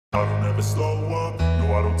I don't ever slow up,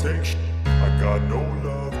 no I don't take shit. I got no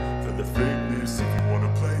love for the fakeness. If you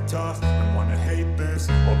wanna play tough and wanna hate this,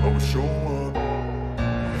 I'll always show up.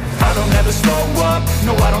 I don't ever slow up,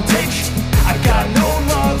 no I don't take shit. I got no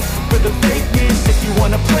love for the fakeness. If you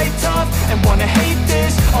wanna play tough and wanna hate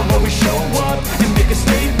this, I'll always show up and make a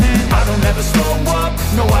statement. I don't ever slow up,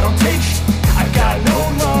 no I don't take shit. I got no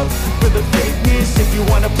love for the fakeness. If you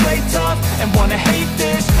wanna play tough and wanna hate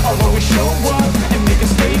this, I'll always show up and make a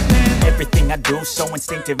statement. Everything I do so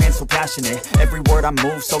instinctive and so passionate. Every word I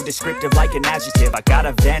move so descriptive like an adjective. I got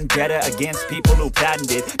a vendetta against people who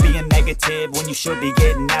patented being negative when you should be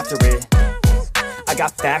getting after it. I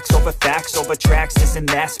got facts over tracks, this and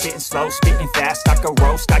that. Spitting slow, spitting fast, I could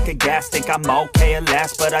roast, I could gas. Think I'm okay at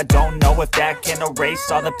last, but I don't know if that can erase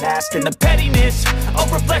all the past. And the pettiness, a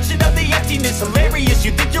reflection of the emptiness. Hilarious,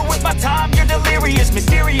 you think you're worth my time, you're delirious.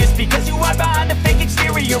 Mysterious, because you hide behind a fake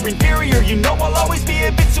exterior. Inferior, you know I'll always be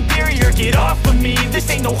a bit superior. Get off of me, this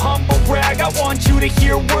ain't no humble brag. I want you to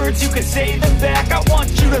hear words, you can say them back. I want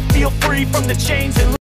you to feel free from the chains and